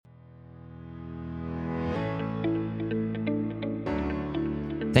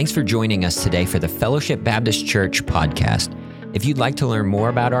Thanks for joining us today for the Fellowship Baptist Church podcast. If you'd like to learn more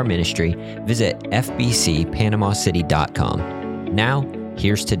about our ministry, visit fbcpanamacity.com. Now,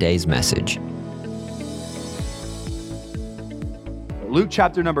 here's today's message. Luke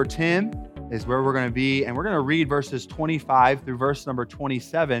chapter number 10 is where we're going to be, and we're going to read verses 25 through verse number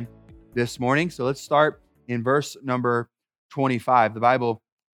 27 this morning. So let's start in verse number 25. The Bible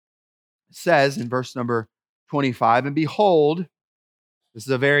says in verse number 25, "And behold," this is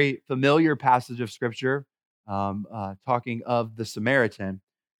a very familiar passage of Scripture, talking of the Samaritan.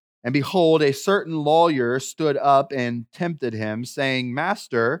 "And behold, a certain lawyer stood up and tempted him, saying,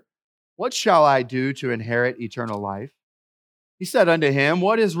 Master, what shall I do to inherit eternal life? He said unto him,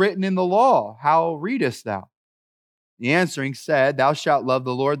 What is written in the law? How readest thou? He answering said, Thou shalt love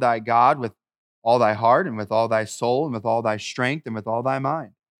the Lord thy God with all thy heart, and with all thy soul, and with all thy strength, and with all thy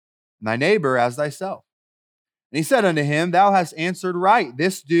mind, and thy neighbor as thyself. And he said unto him, Thou hast answered right.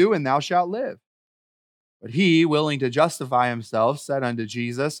 This do, and thou shalt live. But he, willing to justify himself, said unto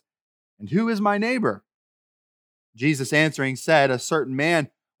Jesus, And who is my neighbor? Jesus answering said, A certain man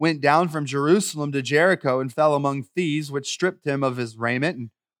went down from Jerusalem to Jericho, and fell among thieves, which stripped him of his raiment, and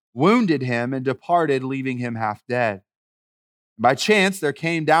wounded him, and departed, leaving him half dead. And by chance there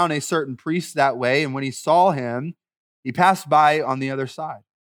came down a certain priest that way, and when he saw him, he passed by on the other side.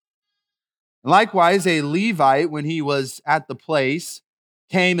 And likewise a Levite, when he was at the place,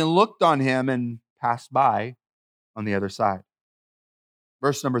 came and looked on him, and passed by on the other side."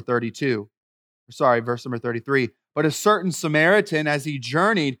 Verse number 33. "But a certain Samaritan, as he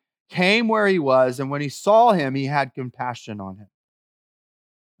journeyed, came where he was, and when he saw him, he had compassion on him,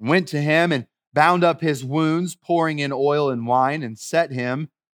 and went to him and bound up his wounds, pouring in oil and wine, and set him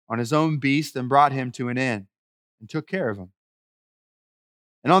on his own beast, and brought him to an inn, and took care of him.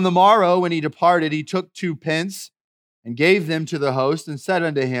 And on the morrow, when he departed, he took 2 pence, and gave them to the host, and said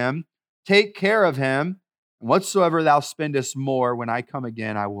unto him, Take care of him, and whatsoever thou spendest more, when I come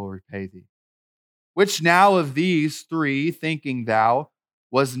again, I will repay thee. Which now of these 3, thinking thou,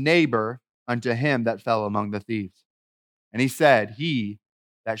 was neighbor unto him that fell among the thieves? And he said, He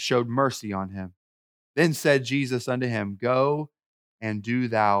that showed mercy on him. Then said Jesus unto him, Go and do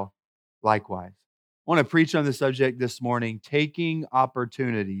thou likewise." I want to preach on the subject this morning, taking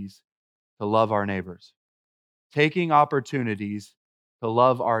opportunities to love our neighbors. Taking opportunities to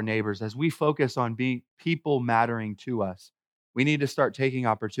love our neighbors. As we focus on being people mattering to us, we need to start taking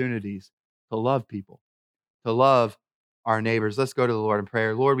opportunities to love people, to love our neighbors. Let's go to the Lord in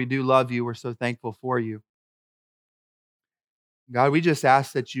prayer. Lord, we do love you. We're so thankful for you. God, we just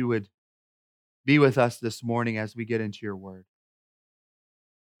ask that you would be with us this morning as we get into your word.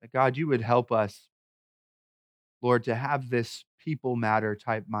 That God, you would help us, Lord, to have this people matter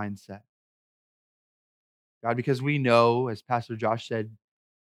type mindset. God, because we know, as Pastor Josh said,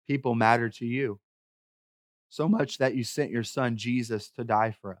 people matter to you so much that you sent your son Jesus to die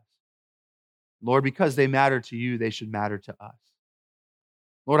for us. Lord, because they matter to you, they should matter to us.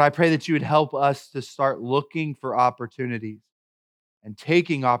 Lord, I pray that you would help us to start looking for opportunities and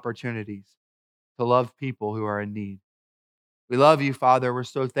taking opportunities to love people who are in need. We love you, Father. We're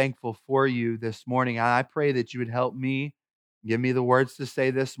so thankful for you this morning. And I pray that you would help me, give me the words to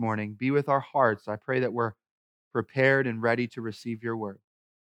say this morning. Be with our hearts. I pray that we're prepared and ready to receive your word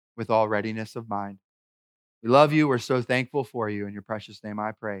with all readiness of mind. We love you. We're so thankful for you. In your precious name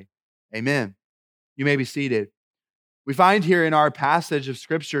I pray. Amen. You may be seated. We find here in our passage of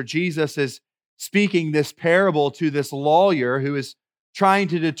Scripture, Jesus is speaking this parable to this lawyer who is trying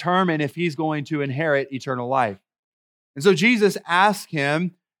to determine if he's going to inherit eternal life. And so Jesus asked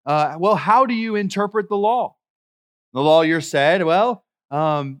him, well, how do you interpret the law? The lawyer said, well,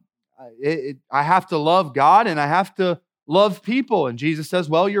 I have to love God and I have to love people. And Jesus says,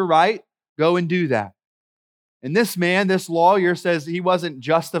 well, you're right. Go and do that. And this man, this lawyer, says he wasn't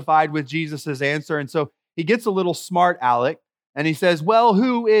justified with Jesus' answer. And so he gets a little smart aleck and he says, well,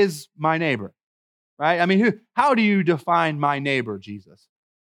 who is my neighbor? Right? I mean, how do you define my neighbor, Jesus?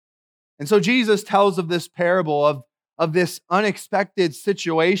 And so Jesus tells of this parable of this unexpected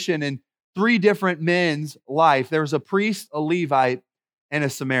situation in 3 different men's life. There was a priest, a Levite, and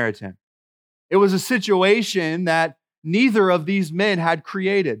a Samaritan. It was a situation that neither of these men had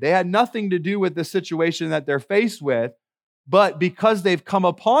created. They had nothing to do with the situation that they're faced with, but because they've come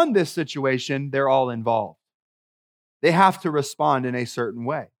upon this situation, they're all involved. They have to respond in a certain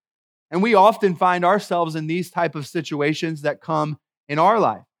way. And we often find ourselves in these type of situations that come in our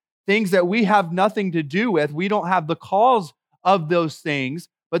life. Things that we have nothing to do with. We don't have the cause of those things,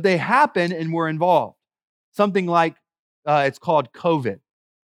 but they happen and we're involved. Something like it's called COVID,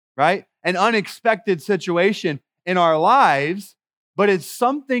 right? An unexpected situation in our lives but it's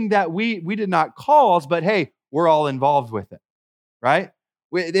something that we did not cause, but hey, we're all involved with it, right?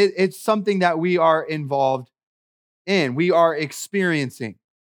 It's something that we are involved in. We are experiencing.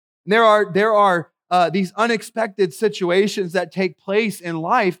 There are these unexpected situations that take place in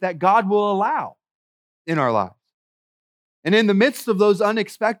life that God will allow in our lives. And in the midst of those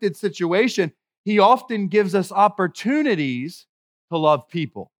unexpected situations, He often gives us opportunities to love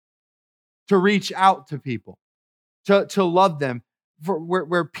people, to reach out to people, to love them,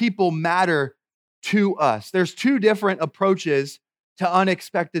 where people matter to us. There's two different approaches to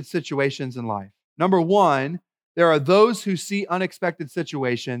unexpected situations in life. Number one, there are those who see unexpected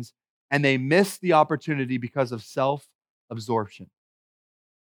situations and they miss the opportunity because of self-absorption.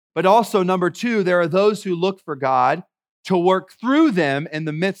 But also, number two, there are those who look for God to work through them in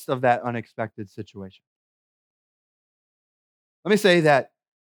the midst of that unexpected situation. Let me say that,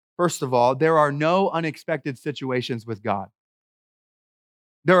 first of all, there are no unexpected situations with God.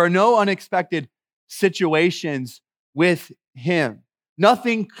 There are no unexpected situations with Him.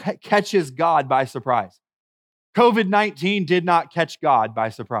 Nothing catches God by surprise. COVID-19 did not catch God by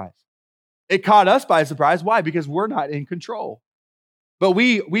surprise. It caught us by surprise. Why? Because we're not in control. But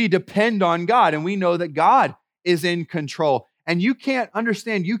we depend on God, and we know that God is in control. And you can't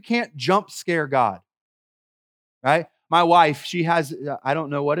jump scare God, right? My wife, she has, I don't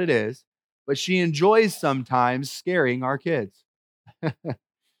know what it is, but she enjoys sometimes scaring our kids.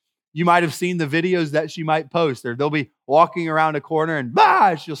 You might have seen the videos that she might post, or they'll be walking around a corner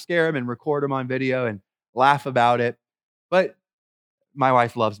and she'll scare them and record them on video and laugh about it. But my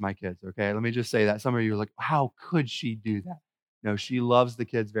wife loves my kids, okay? Let me just say that. Some of you are like, how could she do that? No, she loves the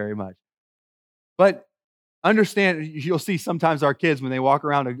kids very much. But understand, you'll see sometimes our kids, when they walk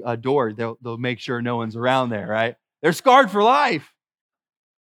around a door, they'll make sure no one's around there, right? They're scarred for life.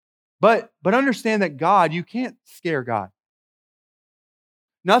 But understand that God, you can't scare God.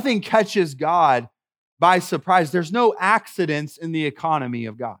 Nothing catches God by surprise. There's no accidents in the economy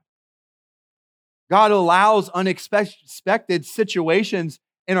of God. God allows unexpected situations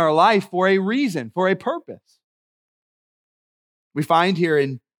in our life for a reason, for a purpose. We find here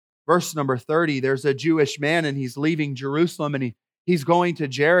in verse number 30, there's a Jewish man and he's leaving Jerusalem and he's going to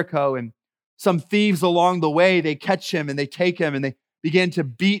Jericho, and some thieves along the way, they catch him and they take him and they begin to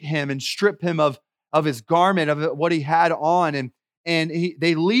beat him and strip him of his garment, of what he had on, and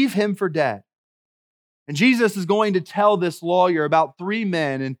they leave him for dead. And Jesus is going to tell this lawyer about three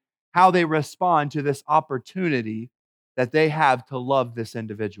men and how they respond to this opportunity that they have to love this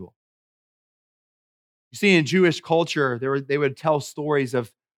individual. You see, in Jewish culture, they would tell stories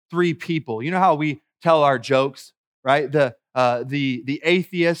of three people. You know how we tell our jokes, right? The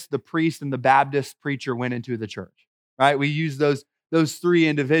atheist, the priest, and the Baptist preacher went into the church, right? We use those three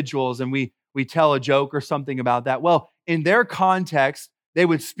individuals and we tell a joke or something about that. Well, in their context, they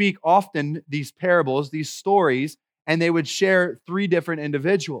would speak often these parables, these stories, and they would share three different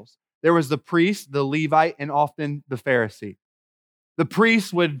individuals. There was the priest, the Levite, and often the Pharisee. The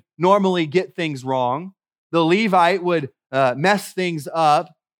priest would normally get things wrong. The Levite would mess things up,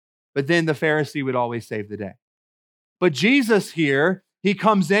 but then the Pharisee would always save the day. But Jesus here, He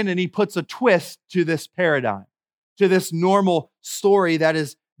comes in and He puts a twist to this paradigm, to this normal story that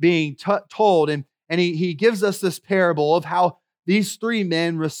is being told. And he gives us this parable of how these three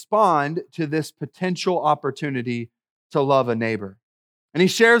men respond to this potential opportunity to love a neighbor. And He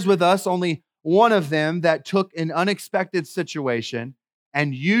shares with us only one of them that took an unexpected situation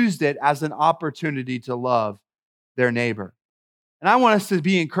and used it as an opportunity to love their neighbor. And I want us to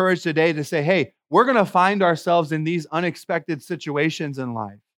be encouraged today to say, hey, we're going to find ourselves in these unexpected situations in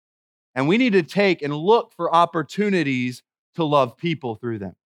life. And we need to take and look for opportunities to love people through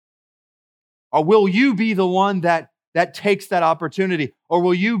them. Or will you be the one that takes that opportunity? Or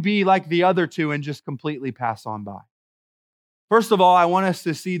will you be like the other two and just completely pass on by? First of all, I want us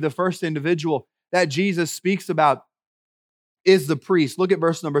to see the first individual that Jesus speaks about is the priest. Look at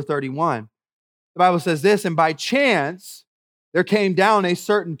verse number 31. The Bible says this, and by chance, there came down a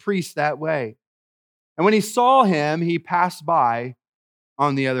certain priest that way. And when he saw him, he passed by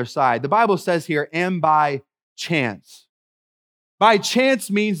on the other side. The Bible says here, and by chance. By chance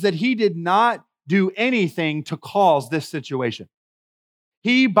means that he did not do anything to cause this situation.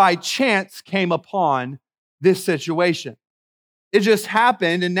 He, by chance, came upon this situation. It just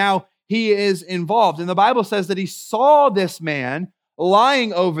happened, and now he is involved. And the Bible says that he saw this man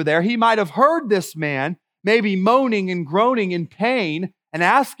lying over there. He might have heard this man maybe moaning and groaning in pain and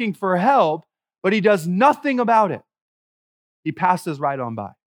asking for help, but he does nothing about it. He passes right on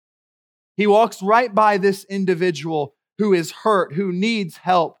by. He walks right by this individual who is hurt, who needs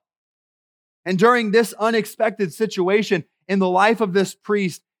help. And during this unexpected situation, in the life of this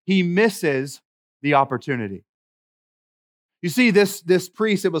priest, he misses the opportunity. You see, this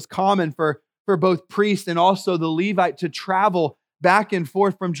priest, it was common for both priest and also the Levite to travel back and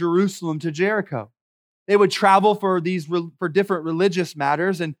forth from Jerusalem to Jericho. They would travel for different religious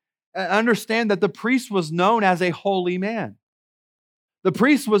matters, and understand that the priest was known as a holy man. The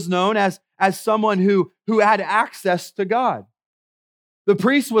priest was known as someone who had access to God. The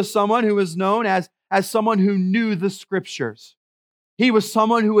priest was someone who was known as someone who knew the scriptures. He was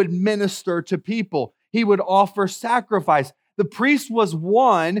someone who would minister to people. He would offer sacrifice. The priest was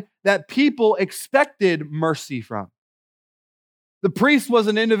one that people expected mercy from. The priest was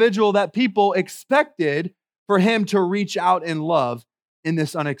an individual that people expected for him to reach out in love in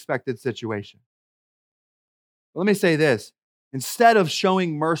this unexpected situation. Let me say this. Instead of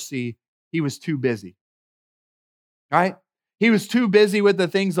showing mercy, he was too busy. Right? He was too busy with the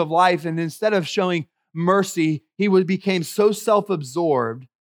things of life, and instead of showing mercy, he became so self-absorbed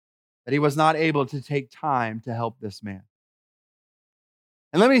that he was not able to take time to help this man.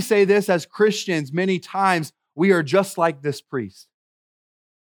 And let me say this, as Christians, many times we are just like this priest.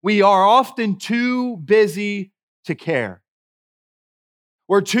 We are often too busy to care.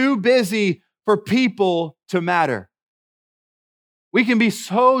 We're too busy for people to matter. We can be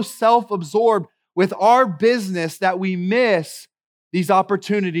so self-absorbed with our business that we miss these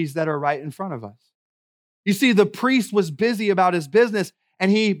opportunities that are right in front of us. You see, the priest was busy about his business,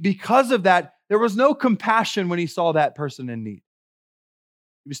 and because of that, there was no compassion when he saw that person in need.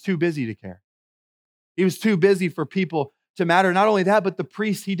 He was too busy to care. He was too busy for people to matter. Not only that, but the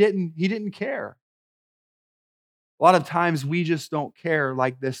priest, he didn't care. A lot of times we just don't care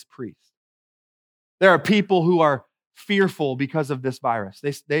like this priest. There are people who are fearful because of this virus.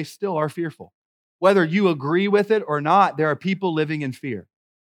 They still are fearful. Whether you agree with it or not, there are people living in fear.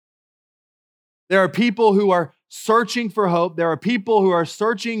 There are people who are searching for hope. There are people who are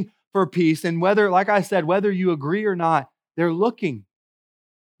searching for peace. And whether, like I said, whether you agree or not, they're looking.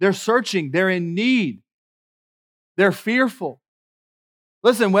 They're searching. They're in need. They're fearful.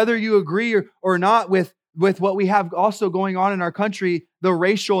 Listen, whether you agree or not with what we have also going on in our country, the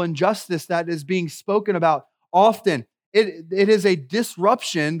racial injustice that is being spoken about often, it is a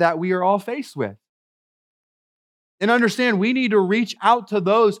disruption that we are all faced with. And understand, we need to reach out to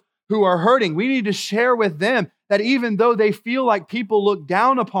those who are hurting. We need to share with them that even though they feel like people look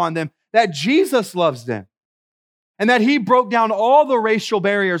down upon them, that Jesus loves them. And that he broke down all the racial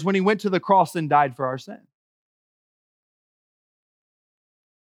barriers when he went to the cross and died for our sins.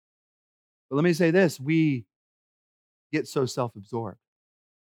 But let me say this, we get so self-absorbed.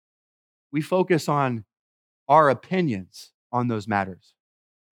 We focus on our opinions on those matters,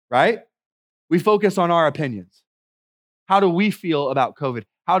 right? We focus on our opinions. How do we feel about COVID?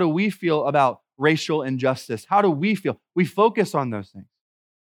 How do we feel about racial injustice? How do we feel? We focus on those things.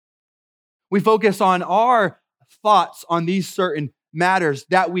 We focus on our thoughts on these certain matters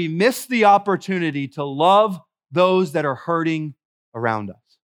that we miss the opportunity to love those that are hurting around us.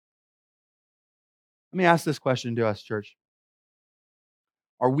 Let me ask this question to us, church.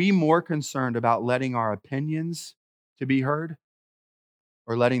 Are we more concerned about letting our opinions to be heard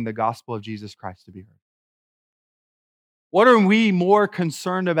or letting the gospel of Jesus Christ to be heard? What are we more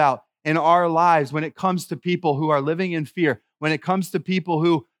concerned about in our lives when it comes to people who are living in fear, when it comes to people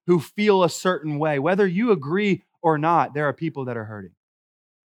who feel a certain way? Whether you agree or not, there are people that are hurting.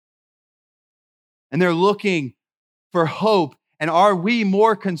 And they're looking for hope. And are we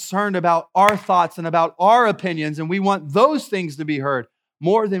more concerned about our thoughts and about our opinions, and we want those things to be heard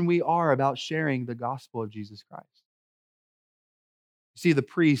more than we are about sharing the gospel of Jesus Christ? You see, the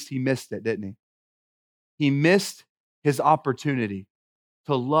priest, he missed it, didn't he? He missed his opportunity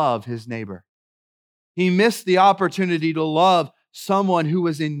to love his neighbor. He missed the opportunity to love someone who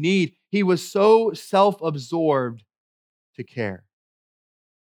was in need. He was so self-absorbed to care.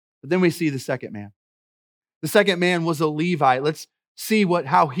 But then we see the second man. The second man was a Levite. Let's see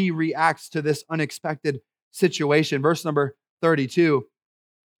how he reacts to this unexpected situation. Verse number 32.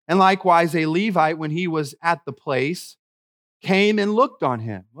 And likewise, a Levite, when he was at the place, came and looked on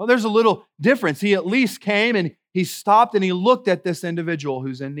him. Well, there's a little difference. He at least came and he stopped and he looked at this individual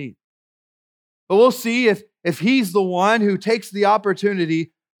who's in need. But we'll see if he's the one who takes the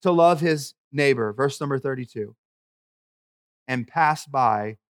opportunity to love his neighbor. Verse number 32. And passed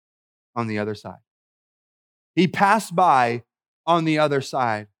by on the other side. He passed by on the other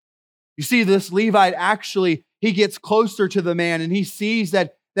side. You see, this Levite actually, he gets closer to the man and he sees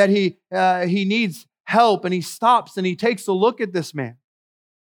that he needs help, and he stops and he takes a look at this man.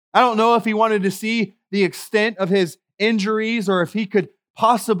 I don't know if he wanted to see the extent of his injuries or if he could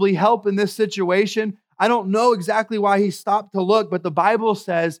possibly help in this situation. I don't know exactly why he stopped to look, but the Bible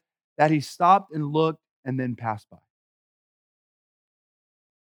says that he stopped and looked and then passed by.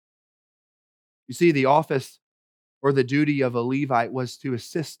 You see, the office or the duty of a Levite was to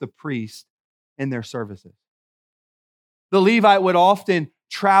assist the priest in their services. The Levite would often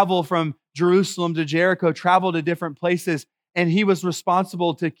travel from Jerusalem to Jericho, travel to different places, and he was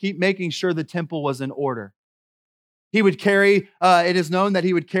responsible to keep making sure the temple was in order. He would carry, it is known that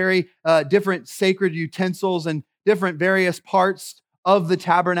he would carry different sacred utensils and different various parts of the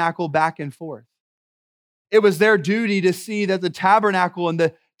tabernacle back and forth. It was their duty to see that the tabernacle and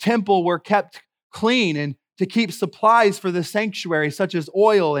the temple were kept clean and to keep supplies for the sanctuary, such as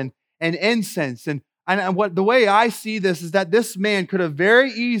oil and incense. And what the way I see this is that this man could have very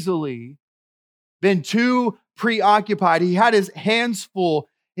easily been too preoccupied. He had his hands full.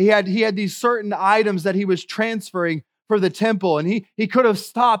 He had these certain items that he was transferring for the temple, and he could have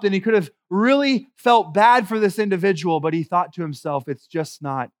stopped and he could have really felt bad for this individual, but he thought to himself, it's just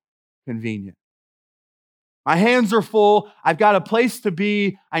not convenient. My hands are full. I've got a place to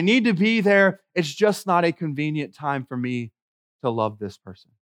be. I need to be there. It's just not a convenient time for me to love this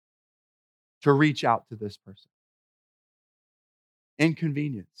person, to reach out to this person.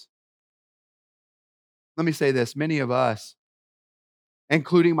 Inconvenience. Let me say this. Many of us,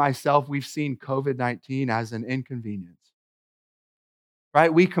 including myself, we've seen COVID-19 as an inconvenience.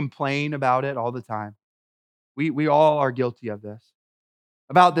 Right? We complain about it all the time. We all are guilty of this.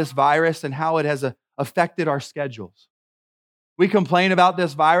 About this virus and how it has affected our schedules. We complain about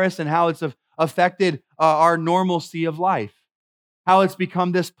this virus and how it's affected our normalcy of life. How it's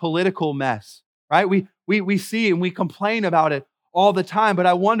become this political mess. Right? We see and we complain about it all the time. But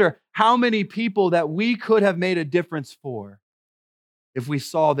I wonder how many people that we could have made a difference for if we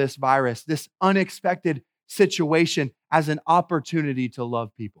saw this virus, this unexpected situation, as an opportunity to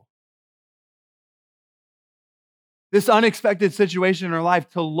love people. This unexpected situation in our life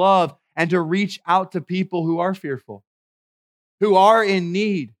to love and to reach out to people who are fearful, who are in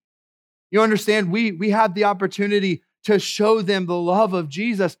need. You understand, we have the opportunity to show them the love of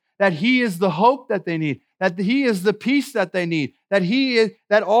Jesus, that He is the hope that they need, that He is the peace that they need,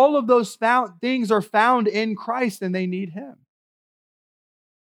 that all of those things are found in Christ and they need Him.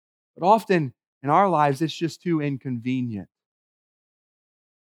 But often in our lives, it's just too inconvenient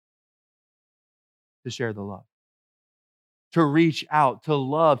to share the love, to reach out, to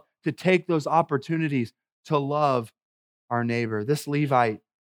love, to take those opportunities to love our neighbor. This Levite,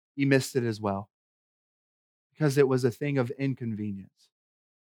 he missed it as well because it was a thing of inconvenience.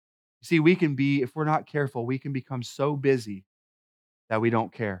 You see, we can be, if we're not careful, we can become so busy that we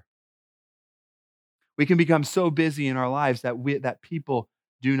don't care. We can become so busy in our lives that people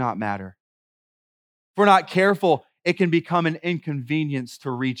do not matter. If we're not careful, it can become an inconvenience to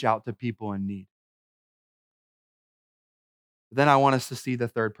reach out to people in need. But then I want us to see the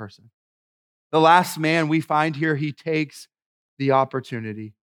third person. The last man we find here, he takes the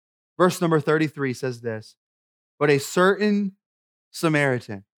opportunity. Verse number 33 says this, but a certain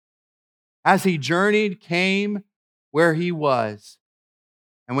Samaritan, as he journeyed, came where he was,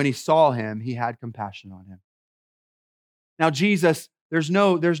 and when he saw him, he had compassion on him. Now Jesus, there's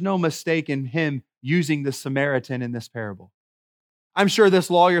no mistake in him using the Samaritan in this parable. I'm sure this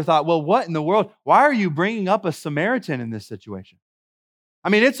lawyer thought, well, what in the world? Why are you bringing up a Samaritan in this situation? I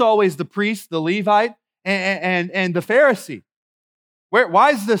mean, it's always the priest, the Levite, and the Pharisee.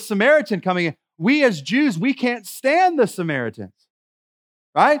 Why is the Samaritan coming in? We as Jews, we can't stand the Samaritans,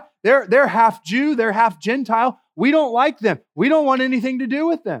 right? They're half Jew, they're half Gentile. We don't like them. We don't want anything to do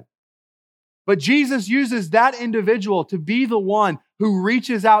with them. But Jesus uses that individual to be the one who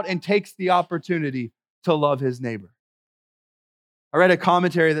reaches out and takes the opportunity to love his neighbor. I read a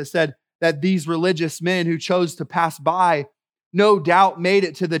commentary that said that these religious men who chose to pass by no doubt made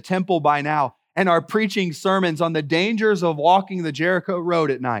it to the temple by now and are preaching sermons on the dangers of walking the Jericho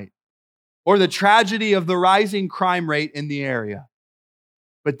Road at night or the tragedy of the rising crime rate in the area.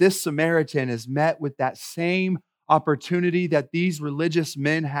 But this Samaritan is met with that same opportunity that these religious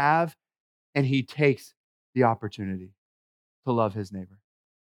men have, and he takes the opportunity to love his neighbor.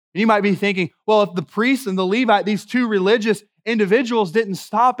 And you might be thinking, well, if the priest and the Levite, these two religious individuals, didn't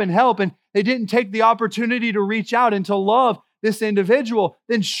stop and help, and they didn't take the opportunity to reach out and to love this individual,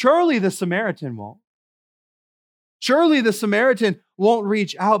 then surely the Samaritan won't. Surely the Samaritan won't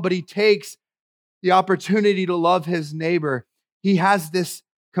reach out, but he takes the opportunity to love his neighbor. He has this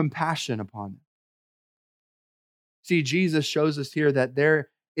compassion upon him. See, Jesus shows us here that there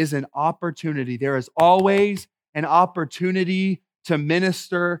is an opportunity. There is always an opportunity to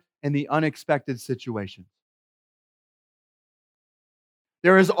minister in the unexpected situations.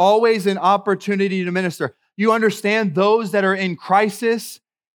 There is always an opportunity to minister. You understand those that are in crisis?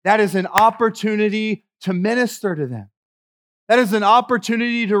 That is an opportunity to minister to them. That is an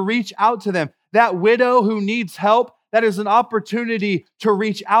opportunity to reach out to them. That widow who needs help, that is an opportunity to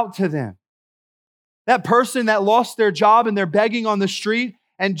reach out to them. That person that lost their job and they're begging on the street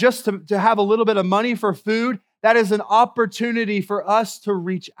and just to have a little bit of money for food, that is an opportunity for us to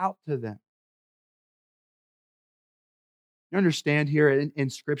reach out to them. You understand here in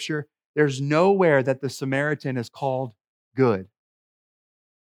Scripture, there's nowhere that the Samaritan is called good.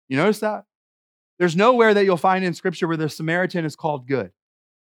 You notice that? There's nowhere that you'll find in Scripture where the Samaritan is called good.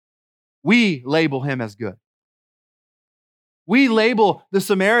 We label him as good. We label the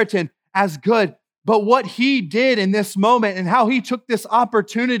Samaritan as good. But what he did in this moment and how he took this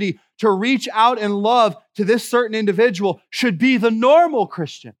opportunity to reach out and love to this certain individual should be the normal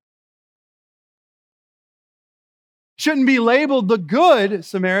Christian. Shouldn't be labeled the good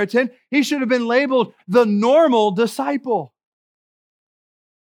Samaritan. He should have been labeled the normal disciple.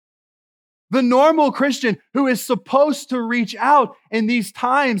 The normal Christian who is supposed to reach out in these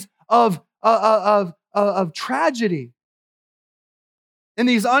times of tragedy, in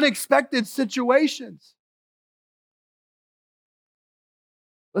these unexpected situations.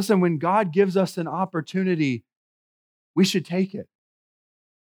 Listen, when God gives us an opportunity, we should take it.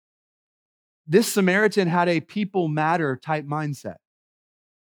 This Samaritan had a people matter type mindset.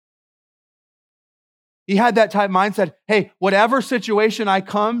 He had that type mindset. Hey, whatever situation I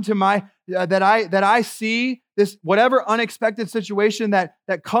come to that I see, this whatever unexpected situation that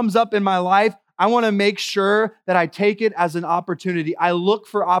comes up in my life, I want to make sure that I take it as an opportunity. I look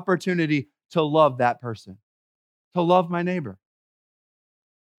for opportunity to love that person, to love my neighbor.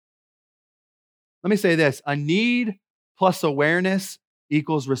 Let me say this: a need plus awareness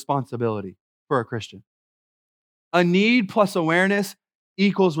equals responsibility for a Christian. A need plus awareness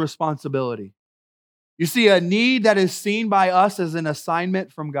equals responsibility. You see, a need that is seen by us as an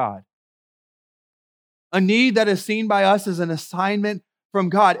assignment from God. A need that is seen by us as an assignment from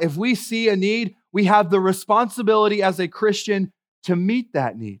God. If we see a need, we have the responsibility as a Christian to meet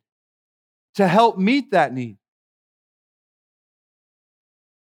that need, to help meet that need.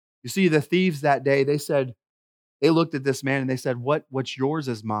 You see, the thieves that day, they looked at this man and they said, what's yours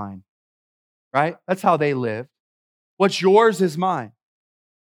is mine. Right? That's how they lived. What's yours is mine.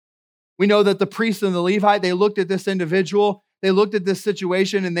 We know that the priest and the Levite, they looked at this individual, they looked at this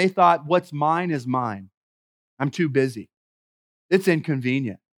situation and they thought, what's mine is mine. I'm too busy. It's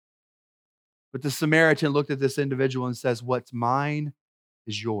inconvenient. But the Samaritan looked at this individual and says, what's mine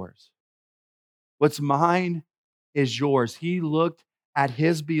is yours. What's mine is yours. He looked at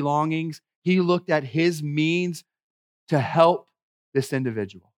his belongings. He looked at his means to help this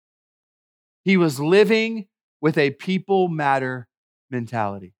individual. He was living with a people matter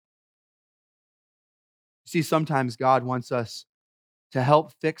mentality. See, sometimes God wants us to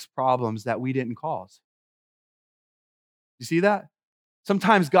help fix problems that we didn't cause. You see that?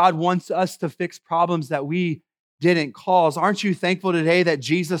 Sometimes God wants us to fix problems that we didn't cause. Aren't you thankful today that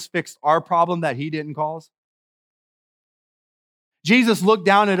Jesus fixed our problem that he didn't cause? Jesus looked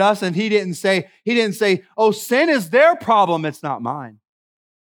down at us and he didn't say, oh, sin is their problem, it's not mine.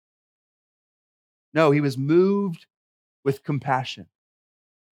 No, he was moved with compassion.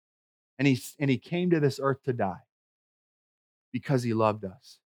 And he came to this earth to die because he loved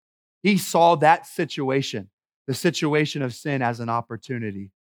us. He saw that situation, the situation of sin, as an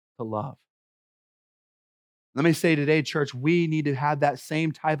opportunity to love. Let me say today, church, we need to have that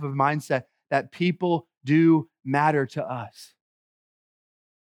same type of mindset that people do matter to us.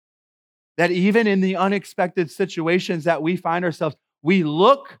 That even in the unexpected situations that we find ourselves, we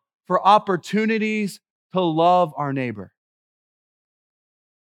look for opportunities to love our neighbor.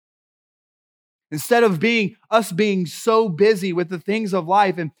 Instead of being so busy with the things of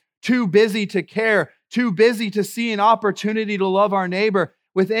life and too busy to care, too busy to see an opportunity to love our neighbor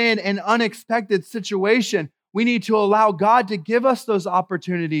within an unexpected situation, we need to allow God to give us those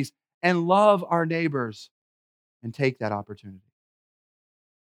opportunities and love our neighbors and take that opportunity.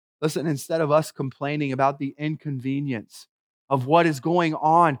 Listen, instead of us complaining about the inconvenience of what is going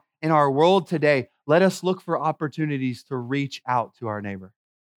on in our world today, let us look for opportunities to reach out to our neighbor.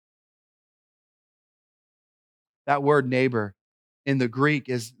 That word neighbor in the Greek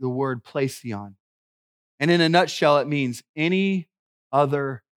is the word plesion. And in a nutshell, it means any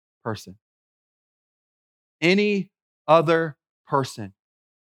other person. Any other person,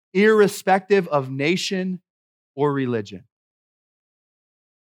 irrespective of nation or religion.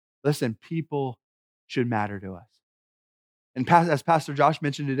 Listen, people should matter to us. And as Pastor Josh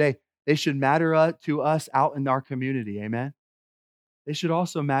mentioned today, they should matter to us out in our community. Amen? they should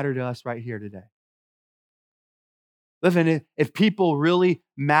also matter to us right here today. Listen, if people really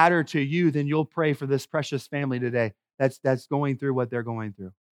matter to you, then you'll pray for this precious family today that's going through what they're going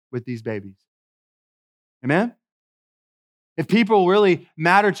through with these babies. Amen? If people really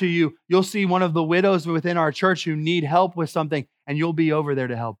matter to you, you'll see one of the widows within our church who need help with something, and you'll be over there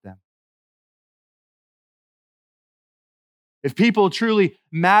to help them. If people truly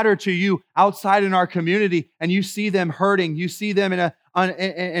matter to you outside in our community and you see them hurting, you see them in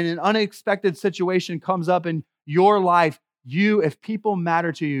an unexpected situation comes up in your life, if people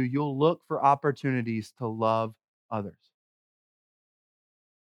matter to you, you'll look for opportunities to love others.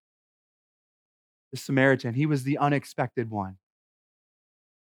 The Samaritan, he was the unexpected one.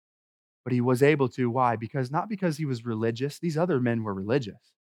 But he was able to. Why? Not because he was religious. These other men were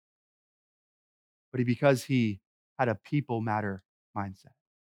religious. But because he had a people matter mindset.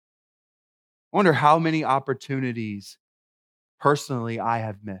 I wonder how many opportunities personally I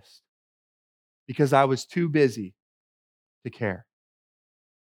have missed because I was too busy to care.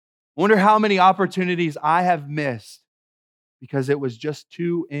 I wonder how many opportunities I have missed because it was just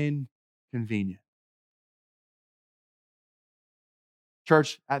too inconvenient.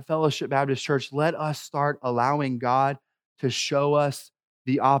 Church, at Fellowship Baptist Church, let us start allowing God to show us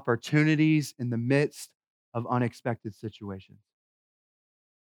the opportunities in the midst of unexpected situations.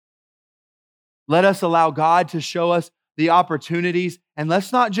 Let us allow God to show us the opportunities, and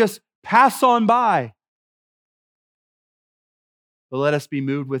let's not just pass on by, but let us be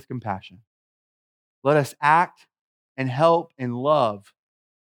moved with compassion. Let us act and help and love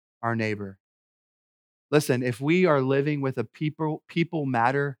our neighbor. Listen, if we are living with a people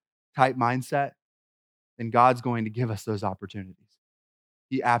matter type mindset, then God's going to give us those opportunities.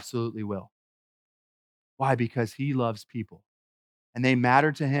 He absolutely will. Why? Because he loves people and they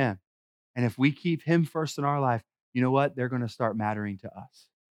matter to him. And if we keep him first in our life, you know what? They're going to start mattering to us.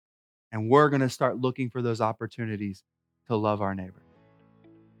 And we're going to start looking for those opportunities to love our neighbor.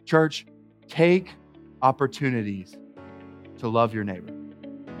 Church, take opportunities to love your neighbor.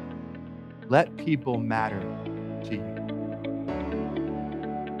 Let people matter to you.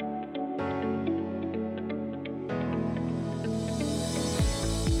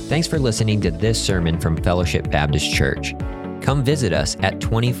 Thanks for listening to this sermon from Fellowship Baptist Church. Come visit us at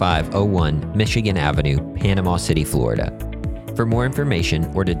 2501 Michigan Avenue, Panama City, Florida. For more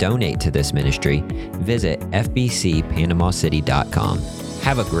information or to donate to this ministry, visit fbcpanamacity.com.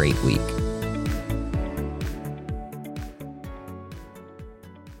 Have a great week.